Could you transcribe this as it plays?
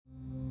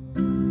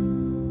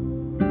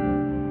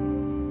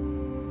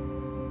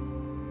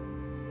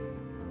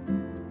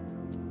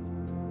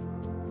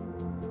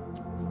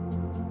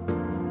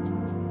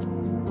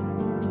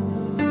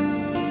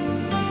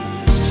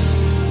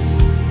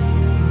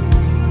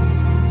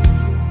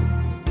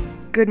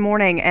Good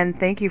morning, and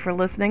thank you for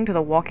listening to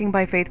the Walking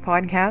by Faith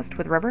podcast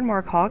with Reverend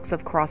Mark Hawks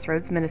of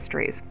Crossroads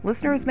Ministries.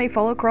 Listeners may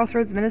follow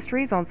Crossroads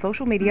Ministries on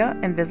social media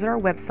and visit our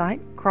website,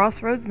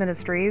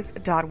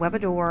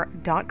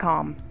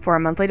 crossroadsministries.webador.com, for our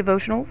monthly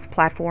devotionals,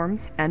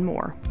 platforms, and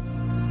more.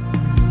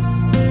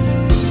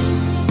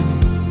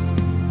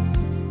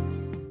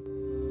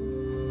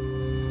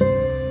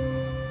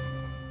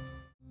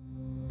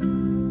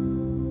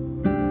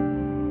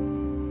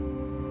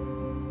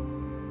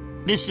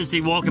 This is the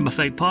Walking by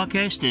Faith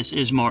podcast. This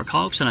is Mark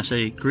Hawks, and I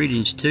say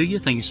greetings to you.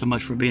 Thank you so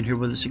much for being here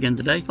with us again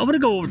today. I want to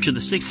go over to the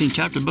 16th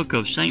chapter book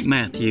of St.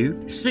 Matthew.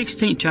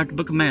 16th chapter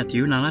book of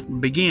Matthew, and I'd like to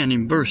begin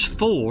in verse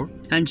 4.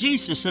 And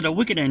Jesus said, A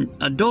wicked and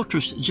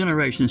adulterous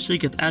generation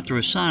seeketh after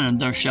a sign, and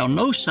there shall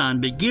no sign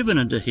be given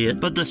unto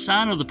it, but the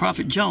sign of the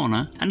prophet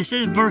Jonah. And he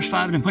said in verse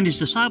 5, And when his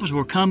disciples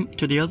were come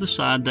to the other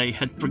side, they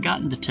had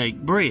forgotten to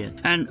take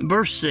bread. And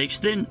verse 6,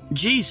 Then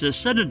Jesus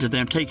said unto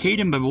them, Take heed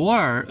and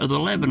beware of the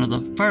leaven of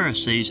the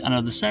Pharisees and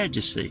of the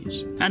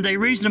Sadducees. And they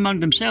reasoned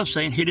among themselves,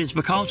 saying, It is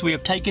because we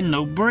have taken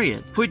no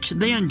bread. Which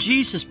then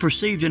Jesus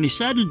perceived, and he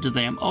said unto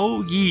them,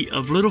 O ye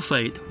of little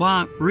faith,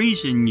 why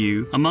reason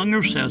you among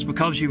yourselves,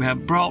 because you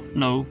have brought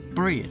no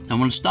bread? I'm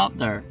going to stop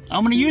there.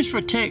 I'm going to use for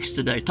a text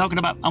today,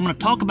 I'm going to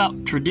talk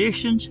about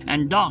traditions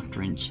and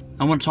doctrines.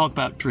 I want to talk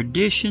about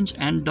traditions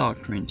and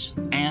doctrines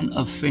and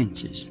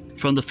offenses.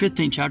 From the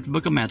 15th chapter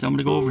book of Matthew. I'm going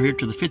to go over here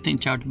to the 15th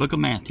chapter book of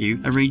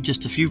Matthew and read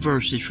just a few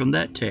verses from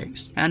that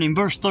text. And in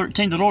verse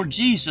 13, the Lord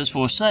Jesus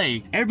will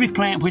say, Every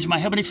plant which my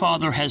heavenly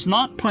Father has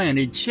not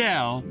planted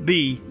shall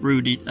be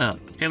rooted up.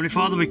 Heavenly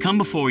Father, we come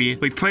before you.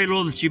 We pray,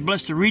 Lord, that you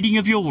bless the reading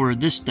of your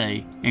word this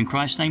day. In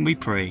Christ's name we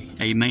pray.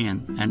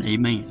 Amen and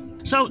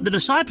amen. So the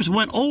disciples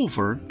went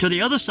over to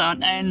the other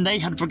side, and they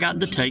had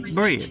forgotten to take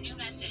bread.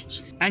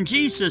 And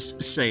Jesus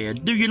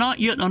said, Do you not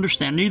yet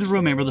understand, neither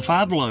remember the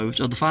 5 loaves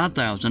of the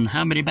 5,000,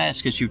 how many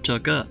baskets you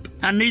took up,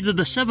 and neither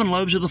the 7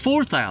 loaves of the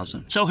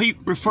 4,000? So he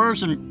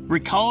refers and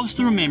recalls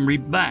the memory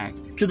back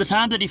to the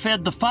time that he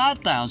fed the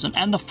 5,000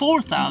 and the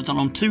 4,000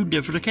 on 2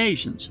 different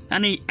occasions.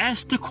 And he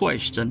asked the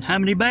question, how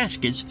many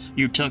baskets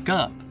you took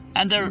up?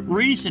 And their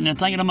reason and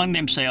thinking among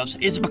themselves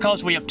is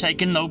because we have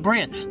taken no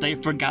bread. They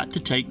forgot to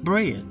take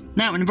bread.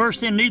 Now in verse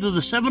 10, neither the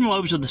 7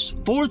 loaves of the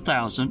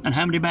 4,000 and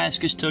how many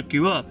baskets took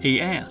you up, he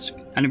asked.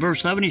 And in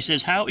verse 11 he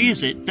says, How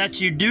is it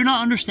that you do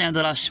not understand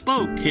that I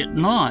spoke it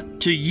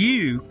not to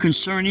you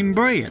concerning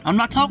bread? I'm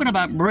not talking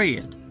about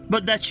bread,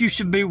 but that you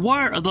should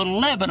beware of the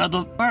leaven of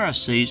the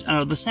Pharisees and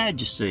of the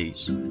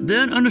Sadducees.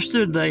 Then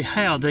understood they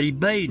how that he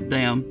bade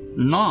them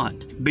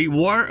not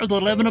beware of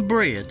the leaven of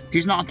bread.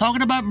 He's not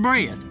talking about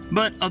bread,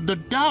 but of the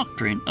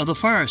doctrine of the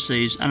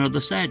Pharisees and of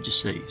the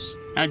Sadducees.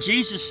 Now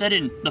Jesus said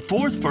in the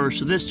 4th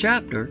verse of this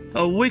chapter,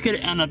 A wicked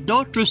and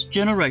adulterous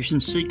generation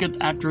seeketh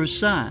after a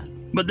sign,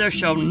 but there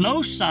shall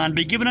no sign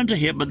be given unto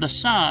it but the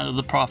sign of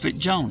the prophet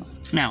Jonah.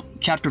 Now,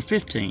 chapter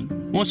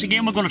 15. Once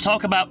again, we're going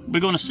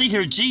to see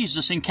here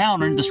Jesus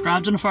encountering the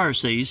scribes and the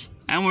Pharisees,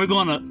 and we're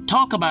going to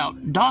talk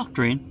about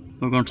doctrine.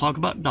 We're going to talk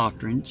about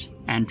doctrines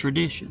and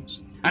traditions.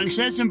 And it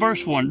says in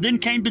verse 1, Then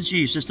came to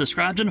Jesus the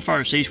scribes and the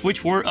Pharisees,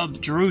 which were of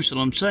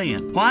Jerusalem,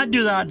 saying, Why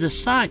do thy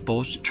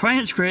disciples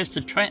transgress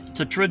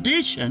the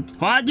tradition?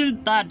 Why do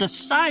thy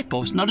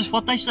disciples, notice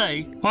what they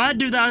say, Why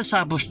do thy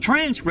disciples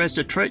transgress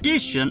the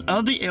tradition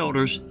of the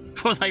elders,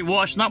 for they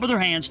wash not with their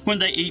hands when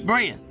they eat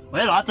bread?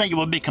 Well, I think it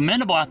would be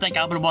commendable. I think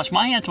I would wash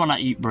my hands when I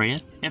eat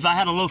bread. If I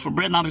had a loaf of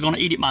bread and I was going to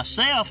eat it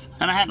myself,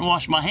 and I hadn't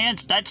washed my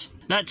hands, that's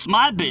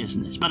my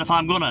business. But if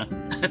I'm going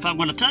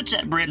to touch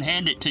that bread and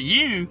hand it to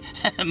you,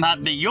 it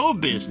might be your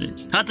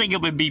business. I think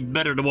it would be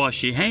better to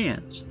wash your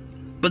hands.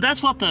 But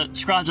that's what the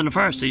scribes and the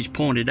Pharisees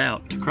pointed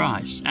out to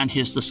Christ and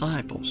his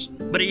disciples.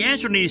 But he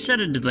answered and he said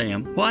unto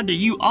them, Why do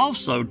you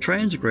also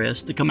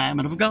transgress the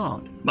commandment of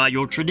God by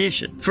your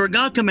tradition? For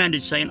God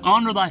commanded, saying,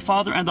 Honor thy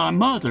father and thy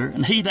mother,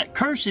 and he that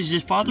curses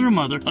his father or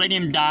mother, let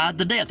him die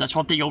the death. That's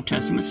what the Old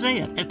Testament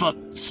said. If a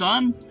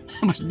son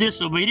was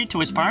disobedient to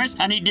his parents,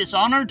 and he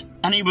dishonored,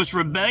 and he was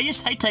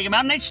rebellious, they take him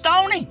out and they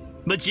stone him.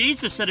 But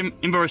Jesus said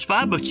in verse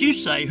 5, But you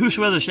say,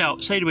 Whosoever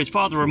shall say to his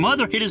father or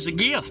mother, It is a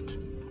gift,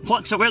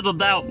 whatsoever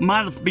thou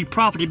mightest be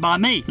profited by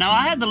me. Now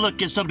I had to look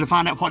this up to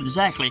find out what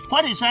exactly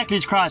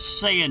is Christ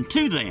saying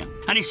to them.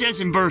 And he says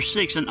in verse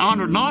 6, And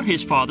honor not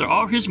his father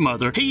or his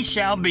mother, he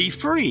shall be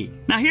free.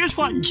 Now here's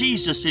what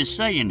Jesus is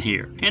saying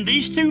here. In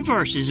these 2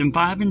 verses, in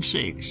 5 and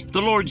 6,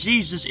 the Lord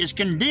Jesus is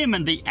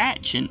condemning the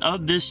action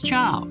of this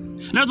child.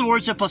 In other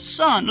words, if a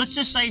son, let's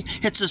just say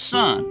it's a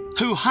son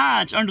who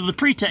hides under the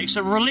pretext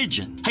of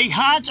religion. He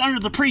hides under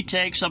the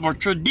pretext of a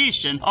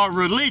tradition or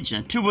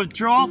religion to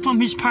withdraw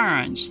from his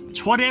parents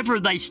whatever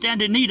they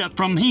stand in need of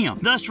from him,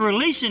 thus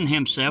releasing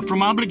himself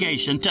from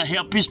obligation to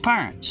help his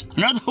parents.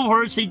 In other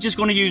words, he's just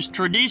going to use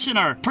tradition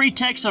or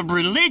pretext of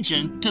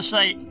religion to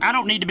say, I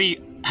don't need to be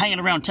hanging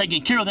around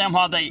taking care of them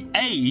while they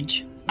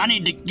age. I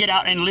need to get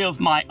out and live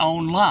my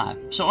own life.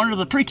 So under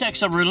the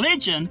pretext of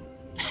religion,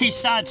 He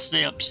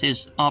sidesteps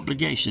his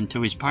obligation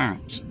to his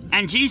parents.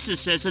 And Jesus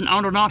says, and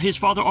honor not his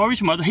father or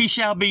his mother, he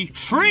shall be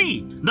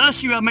free.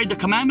 Thus you have made the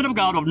commandment of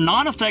God of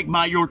non-effect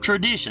by your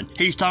tradition.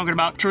 He's talking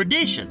about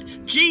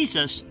tradition.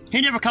 Jesus,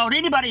 he never called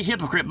anybody a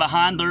hypocrite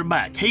behind their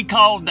back. He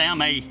called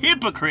them a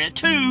hypocrite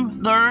to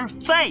their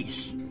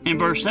face. In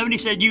verse 7, he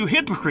said, you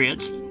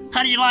hypocrites.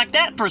 How do you like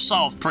that for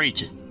soft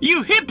preaching?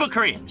 You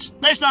hypocrites!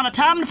 There's not a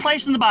time and a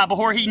place in the Bible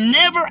where he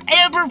never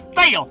ever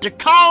failed to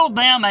call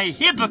them a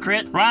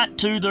hypocrite right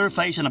to their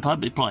face in a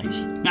public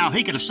place. Now,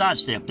 he could have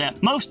sidestepped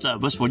that. Most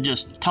of us would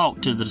just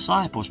talk to the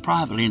disciples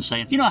privately and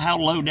say, you know how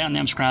low down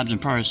them scribes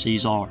and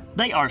Pharisees are?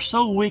 They are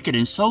so wicked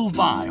and so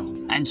vile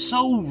and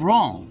so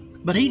wrong.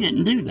 But he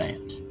didn't do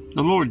that.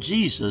 The Lord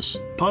Jesus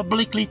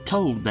publicly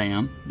told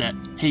them that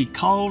he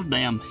called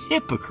them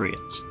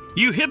hypocrites.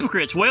 You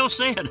hypocrites, well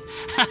said.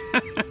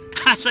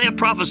 Isaiah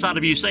prophesied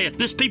of you, saying,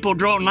 this people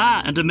draw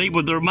nigh unto me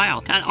with their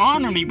mouth, and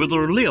honor me with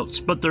their lips,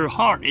 but their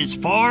heart is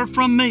far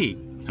from me.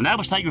 And that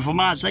was taken from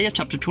Isaiah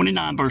chapter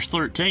 29, verse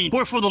 13.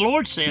 Wherefore the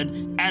Lord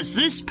said, as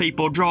this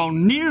people draw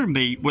near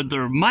me with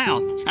their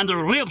mouth, and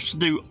their lips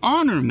do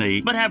honor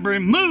me, but have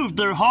removed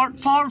their heart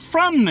far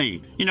from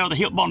me. You know, the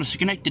hip bone is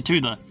connected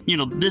to the,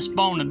 this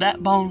bone and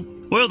that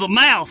bone. Well, the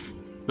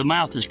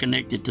mouth is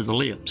connected to the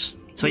lips.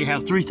 So you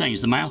have three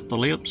things, the mouth, the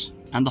lips,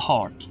 and the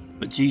heart.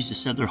 But Jesus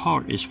said their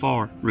heart is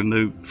far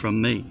removed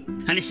from me.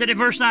 And he said in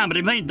verse 9, but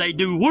in vain they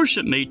do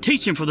worship me,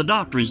 teaching for the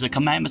doctrines, the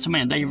commandments of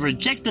men. They have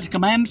rejected the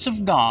commandments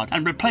of God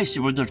and replaced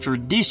it with the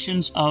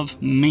traditions of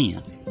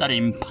men that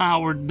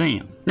empowered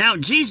them. Now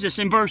Jesus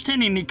in verse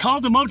 10, and he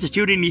called the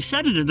multitude and he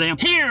said unto them,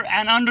 hear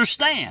and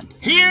understand.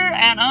 Hear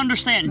and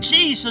understand.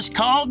 Jesus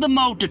called the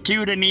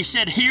multitude and he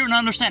said, hear and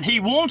understand. He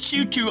wants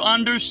you to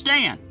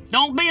understand.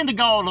 Don't be in the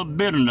gall of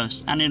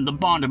bitterness and in the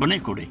bond of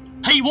iniquity.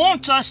 He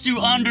wants us to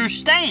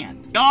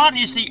understand. God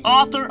is the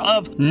author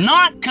of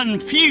not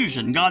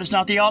confusion. God is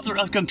not the author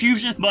of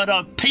confusion, but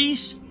of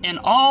peace in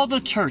all the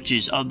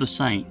churches of the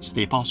saints,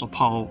 the Apostle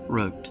Paul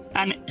wrote.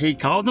 And he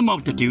called the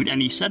multitude,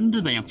 and he said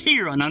unto them,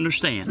 hear and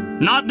understand.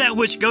 Not that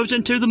which goes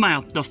into the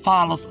mouth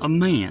defileth a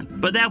man,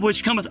 but that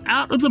which cometh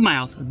out of the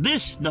mouth,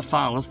 this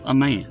defileth a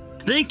man.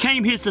 Then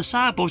came his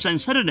disciples and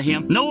said unto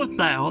him, knowest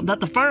thou that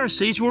the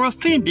Pharisees were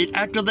offended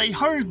after they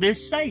heard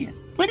this saying?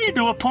 We need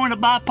to appoint a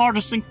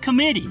bipartisan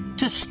committee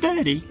to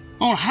study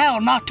on how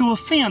not to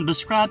offend the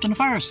scribes and the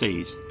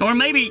Pharisees. Or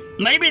maybe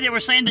they were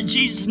saying that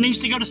Jesus needs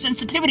to go to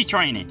sensitivity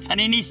training and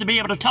he needs to be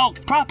able to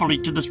talk properly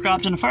to the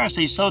scribes and the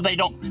Pharisees so they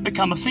don't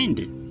become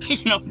offended.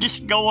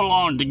 Just go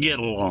along to get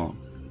along.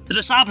 The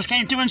disciples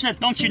came to him and said,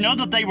 don't you know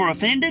that they were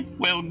offended?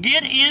 Well,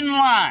 get in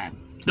line.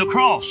 The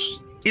cross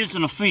is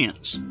an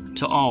offense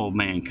to all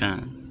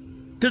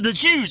mankind. To the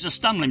Jews, a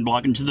stumbling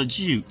block, and to the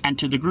Jew and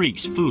to the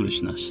Greeks,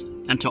 foolishness,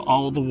 and to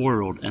all the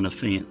world an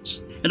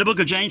offense. In the book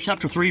of James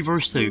chapter 3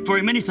 verse 2, for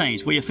in many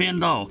things we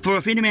offend all. For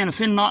if any man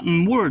offend not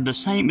in word, the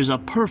same is a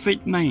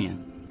perfect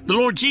man. The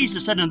Lord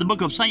Jesus said in the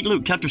book of St.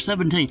 Luke chapter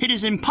 17, it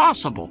is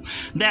impossible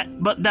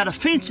that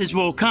offenses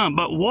will come,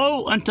 but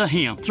woe unto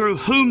him through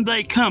whom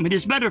they come. It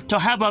is better to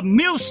have a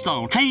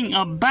millstone hanging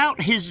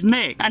about his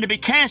neck and to be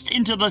cast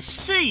into the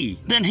sea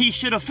than he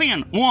should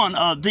offend one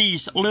of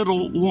these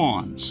little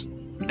ones.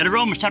 In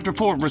Romans chapter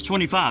 4, verse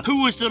 25,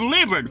 who was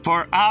delivered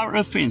for our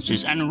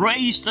offenses and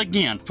raised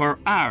again for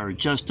our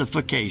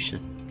justification.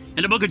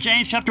 In the book of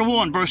James chapter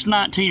 1, verse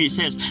 19, it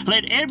says,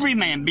 let every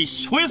man be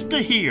swift to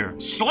hear,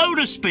 slow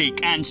to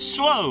speak, and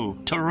slow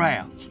to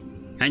wrath.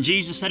 And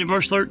Jesus said in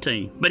verse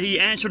 13, but he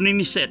answered and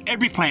he said,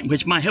 every plant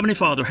which my heavenly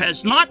Father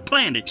has not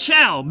planted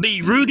shall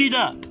be rooted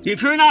up.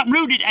 If you're not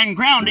rooted and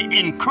grounded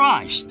in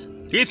Christ,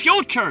 if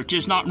your church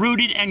is not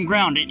rooted and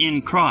grounded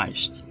in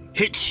Christ,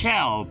 it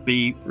shall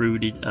be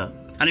rooted up.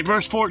 And in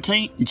verse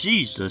 14,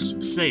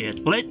 Jesus said,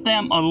 let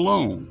them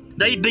alone.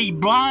 They be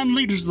blind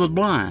leaders of the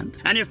blind.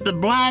 And if the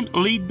blind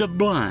lead the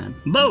blind,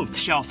 both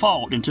shall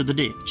fall into the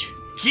ditch.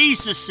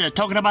 Jesus said,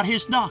 talking about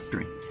his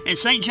doctrine, in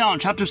St. John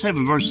chapter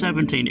 7, verse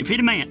 17, if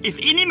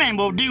any man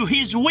will do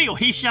his will,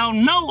 he shall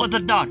know of the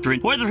doctrine,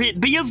 whether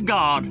it be of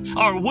God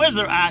or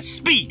whether I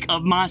speak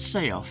of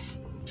myself.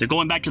 So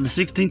going back to the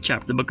 16th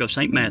chapter, the book of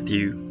St.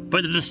 Matthew,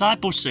 where the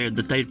disciples said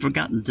that they had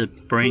forgotten to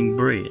bring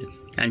bread.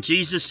 And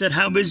Jesus said,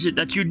 how is it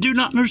that you do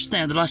not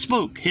understand that I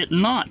spoke it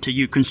not to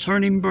you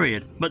concerning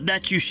bread, but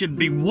that you should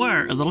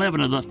beware of the leaven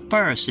of the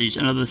Pharisees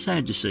and of the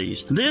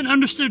Sadducees? Then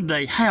understood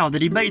they how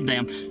that he bade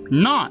them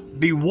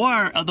not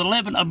beware of the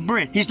leaven of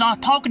bread. He's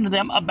not talking to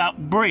them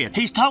about bread.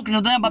 He's talking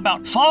to them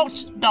about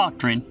false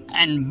doctrine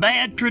and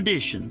bad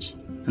traditions.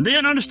 And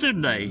then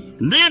understood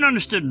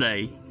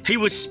they, he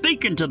was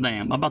speaking to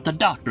them about the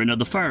doctrine of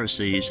the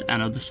Pharisees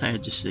and of the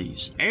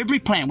Sadducees. Every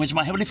plant which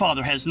my heavenly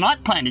Father has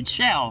not planted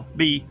shall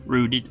be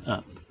rooted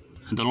up.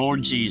 And the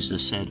Lord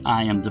Jesus said,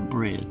 I am the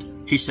bread.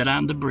 He said, I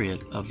am the bread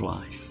of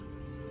life.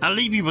 I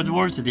leave you with the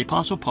words of the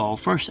Apostle Paul,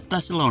 1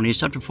 Thessalonians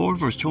chapter 4,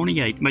 verse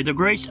 28. May the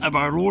grace of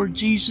our Lord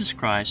Jesus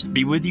Christ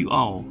be with you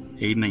all.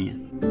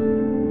 Amen.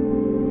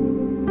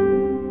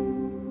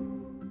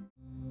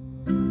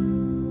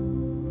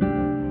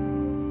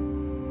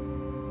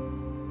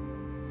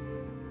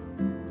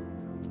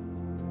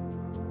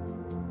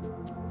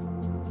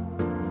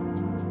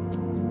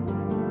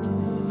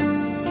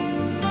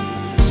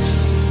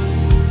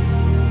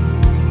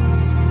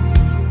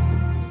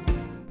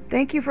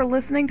 Thank you for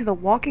listening to the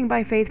Walking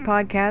by Faith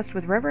podcast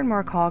with Reverend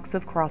Mark Hawks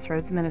of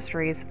Crossroads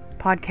Ministries.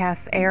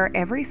 Podcasts air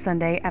every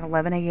Sunday at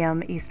 11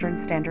 a.m.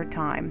 Eastern Standard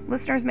Time.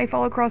 Listeners may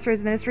follow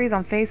Crossroads Ministries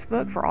on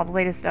Facebook for all the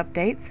latest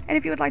updates. And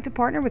if you would like to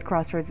partner with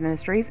Crossroads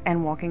Ministries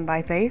and Walking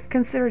by Faith,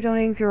 consider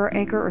donating through our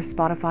Anchor or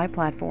Spotify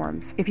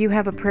platforms. If you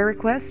have a prayer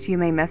request, you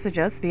may message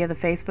us via the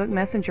Facebook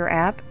Messenger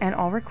app, and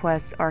all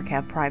requests are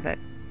kept private.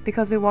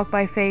 Because we walk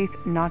by faith,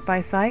 not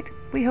by sight,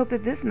 we hope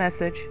that this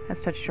message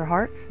has touched your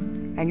hearts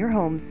and your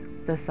homes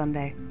this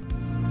Sunday.